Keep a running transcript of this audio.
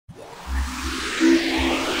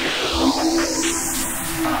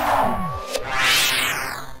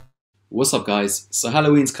What's up guys? So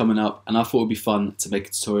Halloween's coming up and I thought it would be fun to make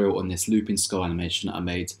a tutorial on this looping skull animation that I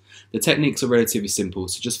made. The techniques are relatively simple,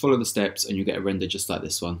 so just follow the steps and you'll get a render just like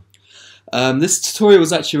this one. This tutorial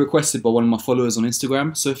was actually requested by one of my followers on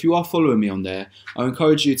Instagram, so if you are following me on there, I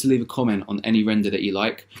encourage you to leave a comment on any render that you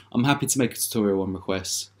like. I'm happy to make a tutorial on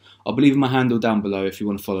request. I'll be leaving my handle down below if you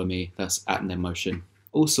want to follow me, that's @NemMotion.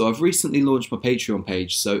 Also, I've recently launched my Patreon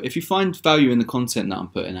page, so if you find value in the content that I'm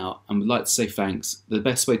putting out and would like to say thanks, the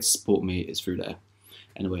best way to support me is through there.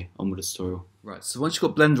 Anyway, on with the tutorial. Right, so once you've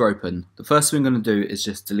got Blender open, the first thing I'm going to do is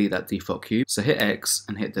just delete that default cube. So hit X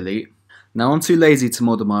and hit delete. Now I'm too lazy to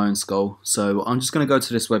model my own skull, so I'm just going to go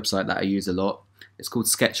to this website that I use a lot. It's called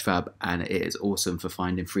Sketchfab and it is awesome for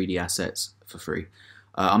finding 3D assets for free.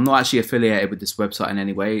 I'm not actually affiliated with this website in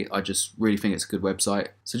any way, I just really think it's a good website.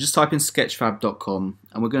 So just type in sketchfab.com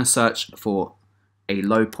and we're going to search for a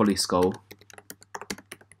low poly skull.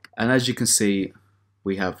 And as you can see,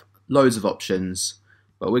 we have loads of options,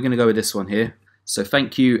 but we're going to go with this one here. So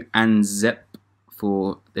thank you Anzep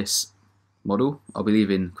for this model. I'll be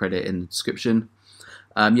leaving credit in the description.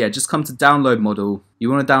 Yeah, just come to download model.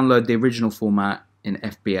 You want to download the original format in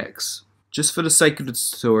FBX. Just for the sake of the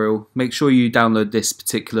tutorial, make sure you download this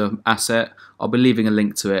particular asset. I'll be leaving a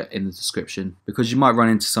link to it in the description because you might run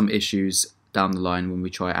into some issues down the line when we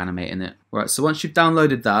try animating it. Right, so once you've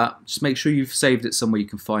downloaded that, just make sure you've saved it somewhere you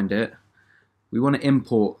can find it. We want to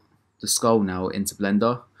import the skull now into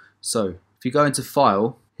Blender. So if you go into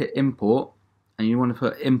File, hit Import, and you want to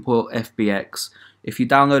put Import FBX. If you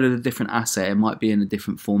downloaded a different asset, it might be in a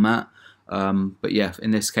different format. But yeah,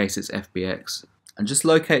 in this case it's FBX. And just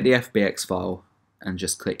locate the FBX file and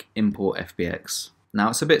just click Import FBX. Now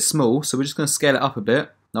it's a bit small, so we're just going to scale it up a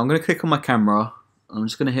bit. Now I'm going to click on my camera, I'm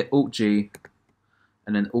just going to hit Alt G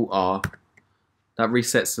and then Alt R. That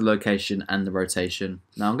resets the location and the rotation.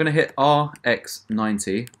 Now I'm going to hit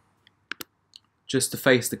RX90 just to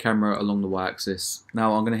face the camera along the Y-axis.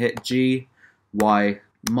 Now I'm going to hit G, Y,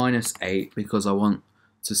 -8 because I want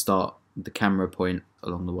to start the camera point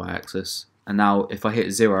along the Y-axis. And now if I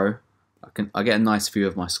hit 0, I get a nice view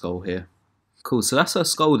of my skull here. Cool, so that's our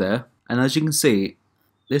skull there. And as you can see,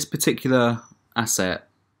 this particular asset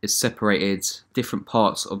is separated different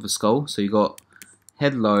parts of the skull. So you got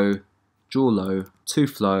head low, jaw low,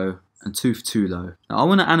 tooth low, and tooth too low. Now I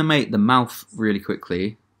want to animate the mouth really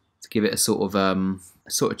quickly to give it a sort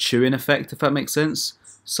of chewing effect, if that makes sense.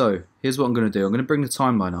 So here's what I'm going to do. I'm going to bring the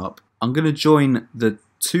timeline up. I'm going to join the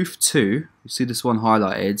tooth 2, you see this one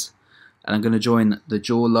highlighted, and I'm going to join the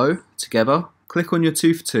jaw low together. Click on your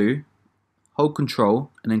tooth 2, hold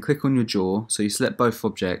Control, and then click on your jaw, so you select both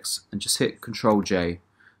objects, and just hit Control J.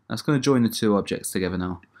 That's going to join the two objects together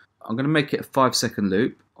now. I'm going to make it a 5-second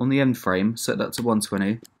loop. On the end frame, set that to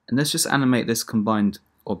 120, and let's just animate this combined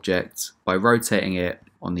object by rotating it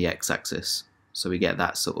on the X-axis, so we get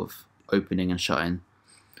that sort of opening and shutting.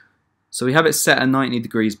 So we have it set at 90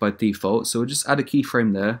 degrees by default, so we'll just add a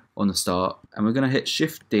keyframe there on the start, and we're going to hit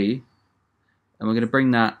Shift D, and we're going to bring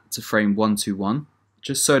that to frame 121,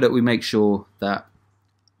 just so that we make sure that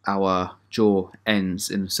our jaw ends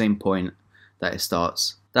in the same point that it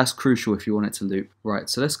starts. That's crucial if you want it to loop. Right,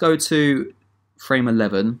 so let's go to frame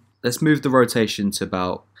 11. Let's move the rotation to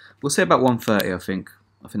about, we'll say about 130, I think.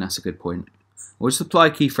 I think that's a good point. We'll just apply a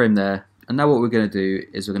keyframe there, and now what we're going to do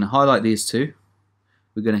is we're going to highlight these two.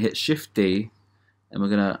 We're going to hit Shift D, and we're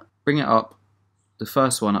going to bring it up, the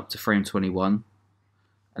first one up to frame 21.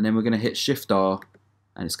 And then we're going to hit Shift R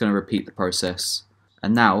and it's going to repeat the process.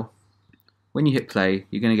 And now when you hit play,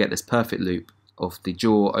 you're going to get this perfect loop of the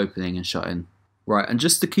jaw opening and shutting. Right, and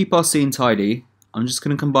just to keep our scene tidy, I'm just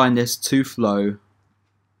going to combine this tooth low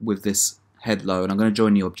with this head low, and I'm going to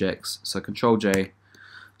join the objects. So Control J.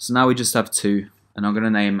 So now we just have two, and I'm going to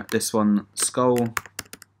name this one skull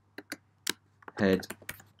head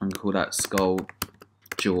and call that skull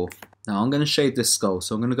jaw. Now I'm going to shade this skull,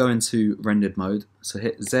 so I'm going to go into rendered mode, so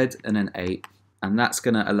hit Z and then 8, and that's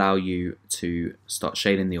going to allow you to start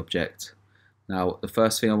shading the object. Now the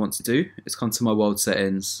first thing I want to do is come to my world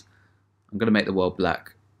settings. I'm going to make the world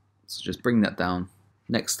black, so just bring that down.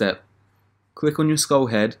 Next step, click on your skull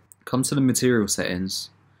head, come to the material settings,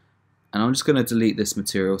 and I'm just going to delete this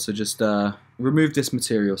material, so just remove this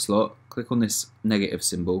material slot, click on this negative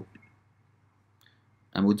symbol,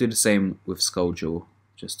 and we'll do the same with skull jaw.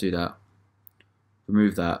 Just do that.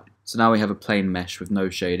 Remove that. So now we have a plain mesh with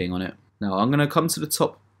no shading on it. Now I'm going to come to the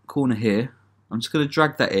top corner here. I'm just going to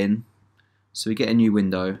drag that in so we get a new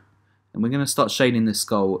window. And we're going to start shading this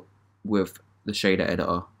skull with the shader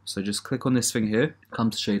editor. So just click on this thing here,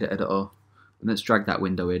 come to shader editor, and let's drag that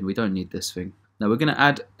window in. We don't need this thing. Now we're going to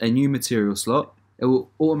add a new material slot. It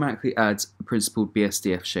will automatically add a principled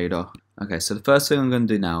BSDF shader. Okay, so the first thing I'm going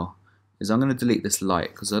to do now is I'm going to delete this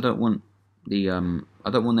light because I don't want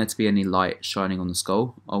there to be any light shining on the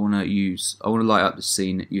skull. I want to light up the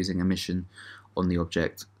scene using emission on the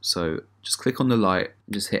object. So just click on the light,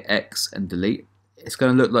 just hit X and delete. It's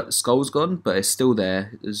going to look like the skull's gone, but it's still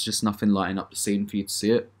there. There's just nothing lighting up the scene for you to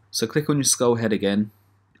see it. So click on your skull head again.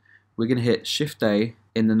 We're going to hit Shift A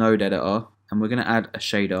in the node editor, and we're going to add a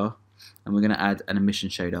shader, and we're going to add an emission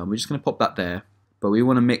shader. We're just going to pop that there, but we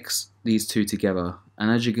want to mix these two together.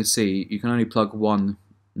 And as you can see, you can only plug one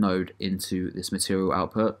node into this material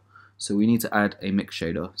output, so we need to add a mix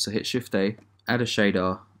shader. So hit Shift A, add a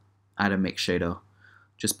shader, add a mix shader.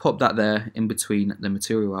 Just pop that there in between the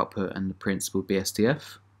material output and the principled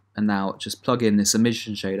BSDF, and now just plug in this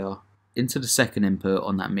emission shader into the second input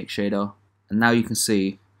on that mix shader. And now you can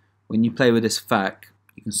see when you play with this FAC,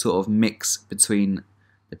 you can sort of mix between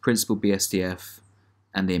the principled BSDF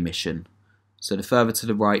and the emission. So the further to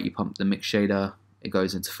the right you pump the mix shader, it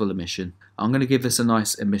goes into full emission. I'm going to give this a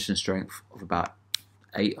nice emission strength of about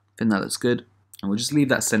 8. I think that looks good, and we'll just leave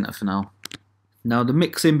that center for now. Now the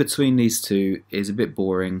mix in between these two is a bit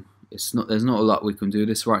boring. There's not a lot we can do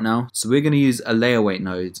this right now. So we're going to use a layer weight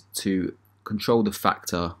node to control the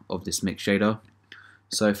factor of this mix shader.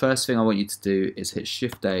 So first thing I want you to do is hit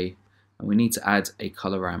Shift A, and we need to add a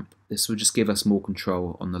color ramp. This will just give us more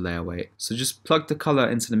control on the layer weight. So just plug the color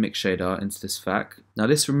into the mix shader into this FAC. Now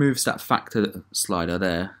this removes that factor slider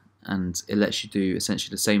there, and it lets you do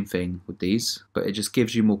essentially the same thing with these, but it just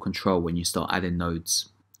gives you more control when you start adding nodes.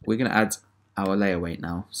 We're going to add our layer weight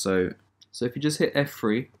now. So if you just hit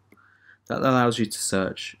F3, that allows you to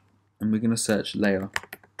search, and we're going to search layer.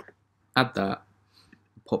 Add that,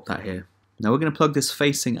 pop that here. Now we're going to plug this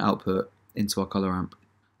facing output into our color ramp.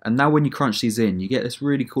 And now when you crunch these in, you get this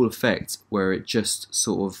really cool effect where it just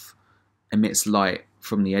sort of emits light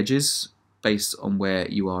from the edges based on where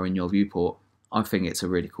you are in your viewport. I think it's a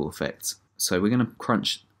really cool effect. So we're going to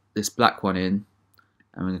crunch this black one in,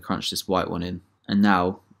 and we're going to crunch this white one in. And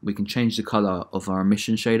now we can change the color of our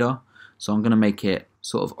emission shader. So I'm going to make it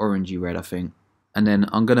sort of orangey red, I think. And then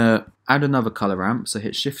I'm going to add another color ramp. So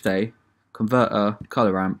hit Shift A, converter,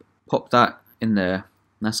 color ramp, pop that in there.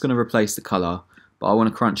 And that's going to replace the color. But I want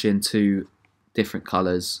to crunch in 2 different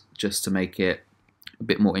colors just to make it a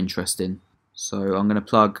bit more interesting. So I'm going to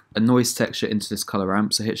plug a noise texture into this color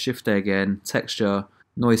ramp. So hit Shift A again, texture,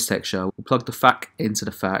 noise texture. We'll plug the FAC into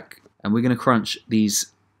the FAC, and we're going to crunch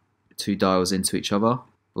these 2 dials into each other,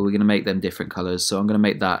 but we're going to make them different colors. So I'm going to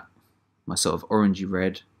make that my sort of orangey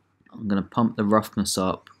red. I'm going to pump the roughness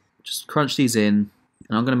up, just crunch these in,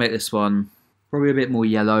 and I'm going to make this one probably a bit more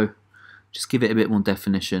yellow, just give it a bit more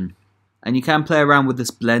definition. And you can play around with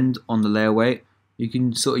this blend on the layer weight. You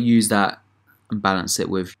can sort of use that and balance it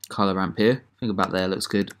with color ramp here. I think about there, looks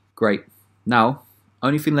good. Great. Now,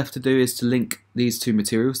 only thing left to do is to link these 2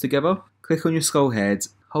 materials together. Click on your skull head,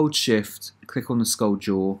 hold Shift, click on the skull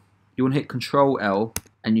jaw. You want to hit Control L,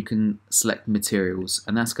 and you can select materials,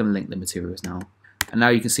 and that's going to link the materials now. And now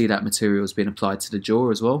you can see that material is being applied to the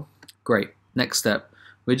jaw as well. Great. Next step,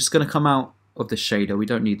 we're just going to come out of the shader. We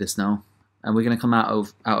don't need this now. And we're going to come out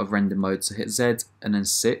of render mode. So hit Z and then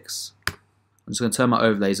 6. I'm just going to turn my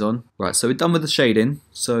overlays on. Right, so we're done with the shading.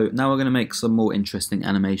 So now we're going to make some more interesting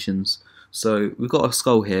animations. So we've got a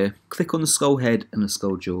skull here. Click on the skull head and the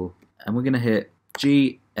skull jaw, and we're going to hit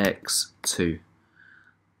GX2.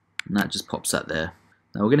 And that just pops that there.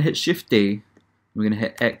 Now we're going to hit Shift D. We're going to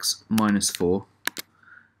hit X -4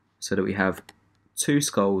 so that we have 2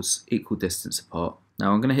 skulls equal distance apart.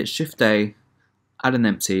 Now I'm going to hit Shift A, add an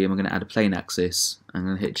empty, and we're going to add a plane axis. I'm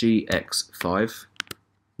going to hit GX5.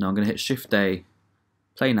 Now I'm going to hit Shift A,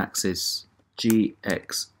 plane axis,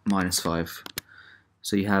 GX-5.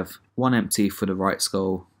 So you have 1 empty for the right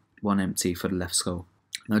skull, 1 empty for the left skull.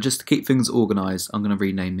 Now just to keep things organised, I'm going to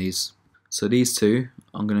rename these. So these 2,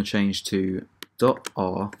 I'm going to change to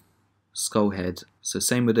 .R, skull head. So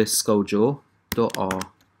same with this skull jaw, .R,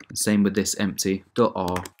 and same with this empty,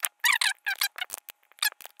 .R.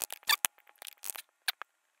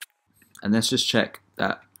 And let's just check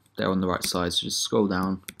that they're on the right side. So just scroll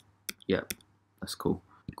down. Yep, that's cool.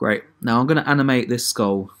 Great. Now I'm going to animate this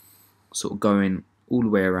skull sort of going all the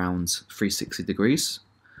way around 360 degrees.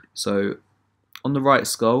 So on the right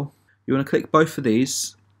skull, you want to click both of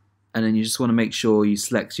these, and then you just want to make sure you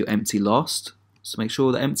select your empty last. So make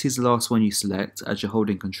sure the empty is the last one you select as you're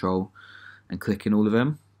holding Control and clicking all of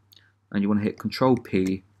them. And you want to hit Control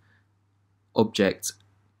P, Object,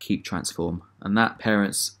 Keep Transform, and that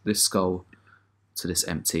parents this skull to this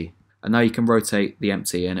empty. And now you can rotate the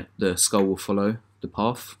empty, and the skull will follow the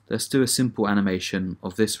path. Let's do a simple animation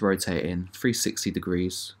of this rotating 360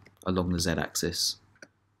 degrees along the Z-axis.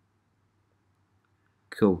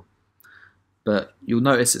 Cool. But you'll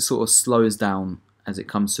notice it sort of slows down as it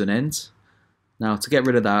comes to an end. Now to get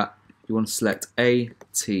rid of that, you want to select A,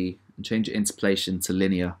 T, and change it interpolation to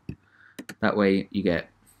linear. That way you get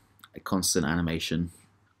a constant animation.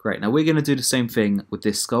 Great, now we're going to do the same thing with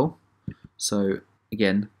this skull. So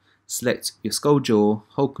again, select your skull jaw,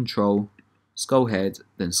 hold control, skull head,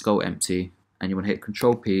 then skull empty, and you want to hit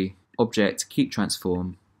Control P, object, keep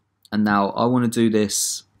transform. And now I want to do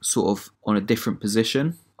this sort of on a different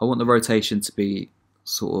position. I want the rotation to be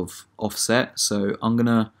sort of offset, so I'm going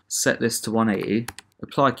to set this to 180,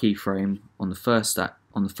 apply keyframe on the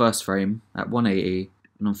first frame at 180,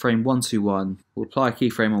 and on frame 121 we'll apply a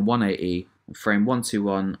keyframe on 180, and frame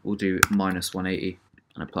 121 we'll do -180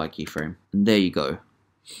 and apply keyframe. And there you go.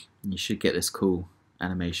 And you should get this cool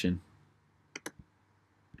animation.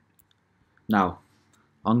 Now,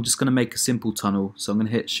 I'm just going to make a simple tunnel, so I'm going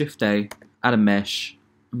to hit Shift A, add a mesh,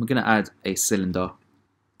 and we're going to add a cylinder.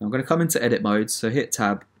 Now I'm going to come into edit mode, so hit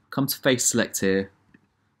Tab, come to face select here.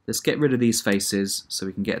 Let's get rid of these faces so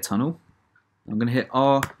we can get a tunnel. I'm going to hit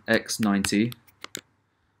RX90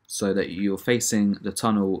 so that you're facing the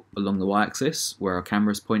tunnel along the y-axis where our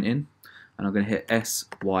camera is pointing, and I'm going to hit S,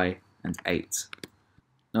 Y, and 8.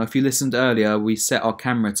 Now if you listened earlier, we set our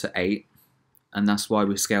camera to 8, and that's why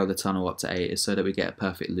we scale the tunnel up to 8, is so that we get a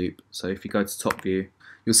perfect loop. So if you go to top view,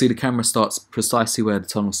 you'll see the camera starts precisely where the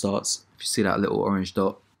tunnel starts, if you see that little orange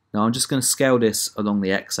dot. Now I'm just going to scale this along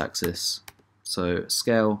the x-axis. So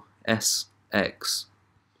scale S, X,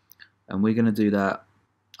 and we're going to do that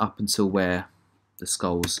up until where the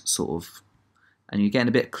skull's sort of, and you're getting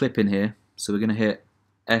a bit of clip in here, so we're going to hit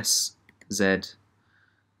S, Z,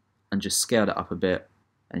 and just scale that up a bit,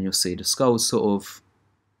 and you'll see the skull's sort of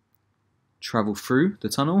travel through the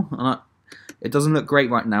tunnel. And it doesn't look great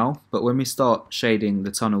right now, but when we start shading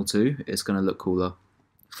the tunnel too, it's going to look cooler.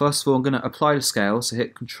 First of all, I'm going to apply the scale, so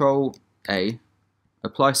hit Control A,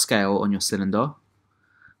 apply scale on your cylinder.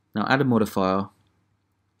 Now add a modifier,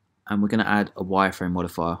 and we're going to add a wireframe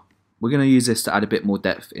modifier. We're going to use this to add a bit more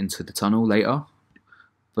depth into the tunnel later,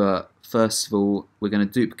 but first of all we're going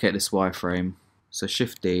to duplicate this wireframe, so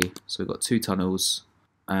Shift D, so we've got two tunnels,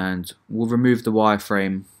 and we'll remove the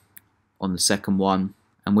wireframe on the second one,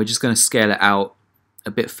 and we're just going to scale it out a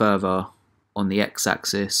bit further on the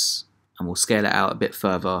x-axis, and we'll scale it out a bit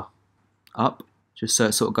further up, just so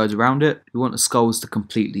it sort of goes around it. We want the skulls to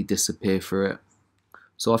completely disappear through it.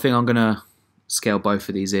 So I think I'm going to scale both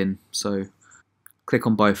of these in. So click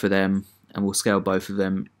on both of them and we'll scale both of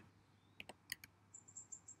them.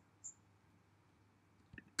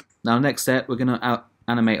 Now next step, we're going to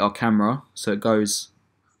animate our camera so it goes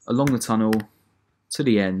along the tunnel to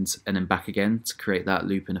the end and then back again to create that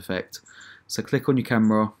looping effect. So click on your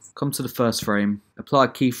camera, come to the first frame, apply a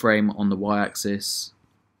keyframe on the y-axis,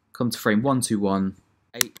 come to frame 121,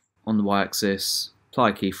 8 on the y-axis, apply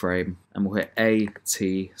a keyframe, and we'll hit A,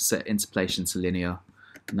 T, set interpolation to linear.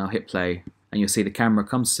 Now hit play, and you'll see the camera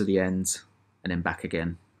comes to the end and then back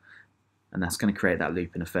again. And that's going to create that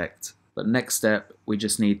looping effect. But next step, we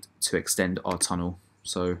just need to extend our tunnel.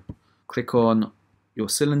 So click on your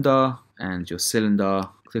cylinder and your cylinder,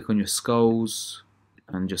 click on your skulls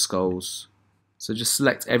and your skulls. So just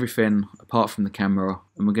select everything apart from the camera,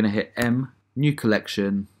 and we're going to hit M, new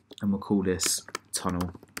collection, and we'll call this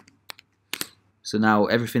tunnel. So now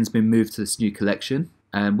everything's been moved to this new collection,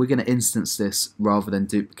 and we're going to instance this rather than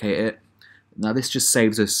duplicate it. Now this just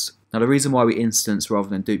saves us, now the reason why we instance rather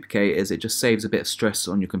than duplicate is it just saves a bit of stress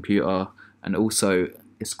on your computer, and also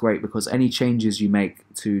it's great because any changes you make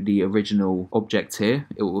to the original object here,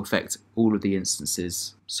 it will affect all of the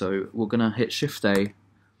instances. So we're going to hit Shift A,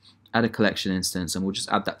 add a collection instance, and we'll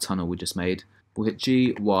just add that tunnel we just made. We'll hit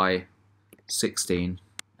G, Y, 16,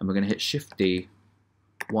 and we're going to hit Shift D,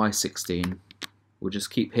 Y16. We'll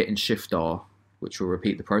just keep hitting Shift R, which will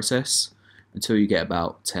repeat the process until you get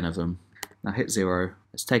about 10 of them. Now hit 0,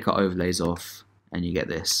 let's take our overlays off, and you get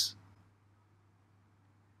this.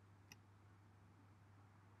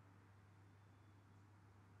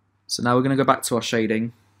 So now we're going to go back to our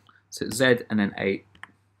shading, so hit Z and then 8,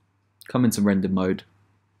 come into render mode,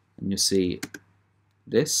 and you'll see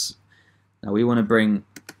this. Now we want to bring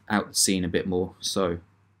out the scene a bit more, so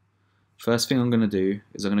first thing I'm going to do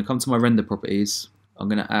is I'm going to come to my render properties, I'm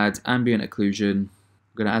going to add ambient occlusion, I'm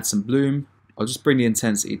going to add some bloom. I'll just bring the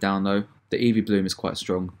intensity down though, the Evee bloom is quite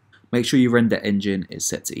strong. Make sure your render engine is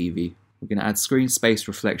set to Evee. We're going to add screen space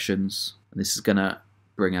reflections, and this is going to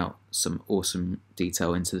bring out some awesome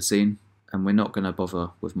detail into the scene, and we're not going to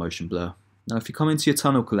bother with motion blur. Now if you come into your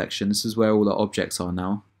tunnel collection, this is where all the objects are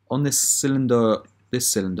now. On this cylinder, I'm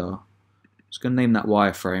just going to name that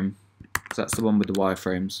wireframe, because that's the one with the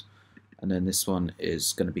wireframes. and then this one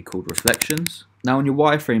is going to be called reflections. Now on your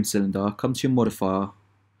wireframe cylinder, come to your modifier.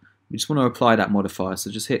 You just want to apply that modifier, so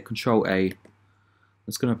just hit Control A.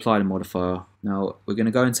 That's going to apply the modifier. Now we're going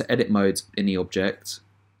to go into edit mode in the object.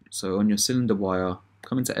 So on your cylinder wire,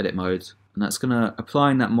 come into edit mode, and that's going to,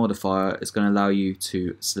 applying that modifier is going to allow you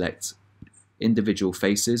to select individual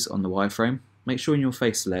faces on the wireframe. Make sure in your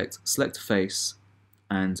face select a face,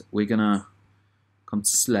 and we're going to come to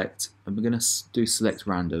select, and we're going to do select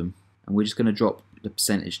random, and we're just going to drop the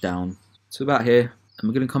percentage down to about here, and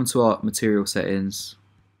we're going to come to our material settings.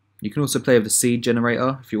 You can also play with the seed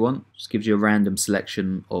generator if you want. Just gives you a random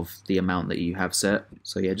selection of the amount that you have set.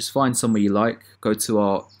 So yeah, just find somewhere you like. Go to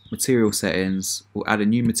our material settings. We'll add a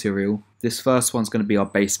new material. This first one's going to be our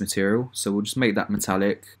base material. So we'll just make that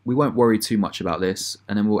metallic. We won't worry too much about this.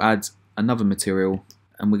 And then we'll add another material.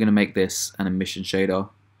 And we're going to make this an emission shader.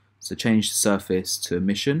 So change the surface to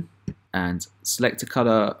emission. And select a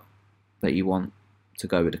color that you want to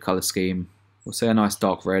go with the color scheme. We'll say a nice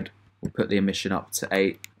dark red. We'll put the emission up to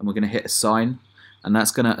 8, and we're going to hit assign, and that's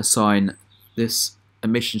going to assign this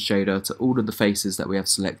emission shader to all of the faces that we have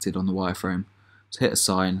selected on the wireframe. So hit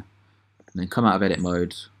assign, and then come out of edit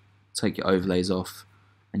mode, take your overlays off,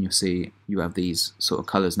 and you'll see you have these sort of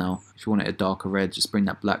colours now. If you want it a darker red, just bring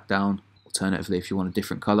that black down. Alternatively, if you want a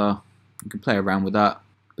different colour, you can play around with that.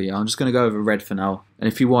 But yeah, I'm just going to go over red for now,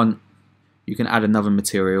 and if you want, you can add another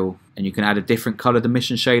material, and you can add a different coloured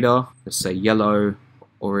emission shader. Let's say yellow,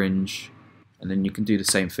 orange, and then you can do the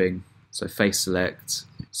same thing. So face select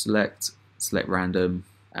random,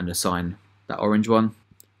 and assign that orange one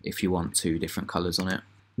if you want 2 different colors on it.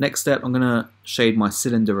 Next step, I'm going to shade my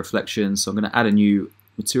cylinder reflection. So I'm going to add a new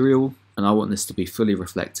material, and I want this to be fully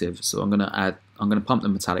reflective. So I'm going to pump the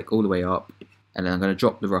metallic all the way up, and then I'm going to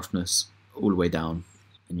drop the roughness all the way down,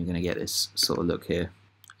 and you're going to get this sort of look here.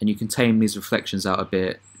 And you can tame these reflections out a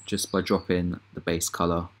bit just by dropping the base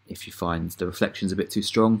color if you find the reflection's a bit too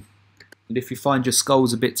strong. And if you find your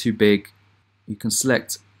skull's a bit too big, you can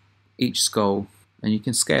select each skull and you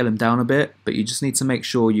can scale them down a bit, but you just need to make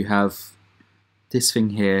sure you have this thing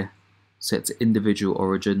here set to individual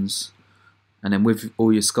origins, and then with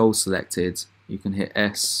all your skulls selected, you can hit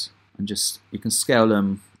S and you can scale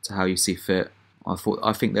them to how you see fit.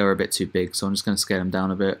 I think they were a bit too big, so I'm just going to scale them down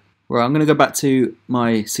a bit. Right, I'm going to go back to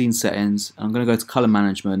my scene settings. I'm going to go to color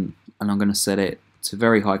management, and I'm going to set it to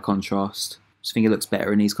very high contrast. Just think it looks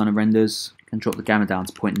better in these kind of renders. You can drop the gamma down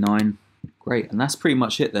to 0.9. Great, and that's pretty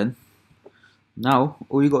much it then. Now,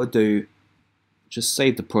 all you got to do, just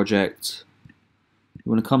save the project. You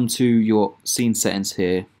want to come to your scene settings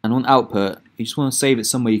here, and on output, you just want to save it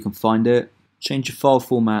somewhere you can find it. Change your file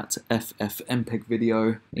format to FFmpeg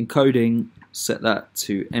video. Encoding, set that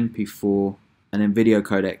to MP4. And then video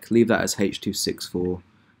codec, leave that as H.264.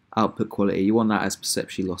 Output quality, you want that as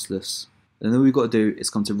perceptually lossless. And then all you've got to do is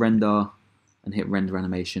come to render and hit render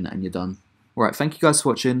animation, and you're done. Alright, thank you guys for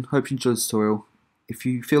watching. Hope you enjoyed the tutorial. If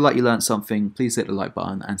you feel like you learned something, please hit the like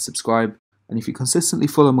button and subscribe. And if you consistently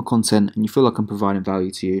follow my content and you feel like I'm providing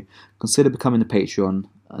value to you, consider becoming a Patreon,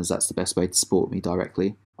 as that's the best way to support me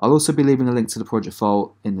directly. I'll also be leaving a link to the project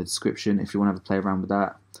file in the description if you want to have a play around with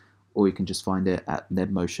that, or you can just find it at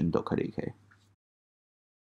nedmotion.co.uk.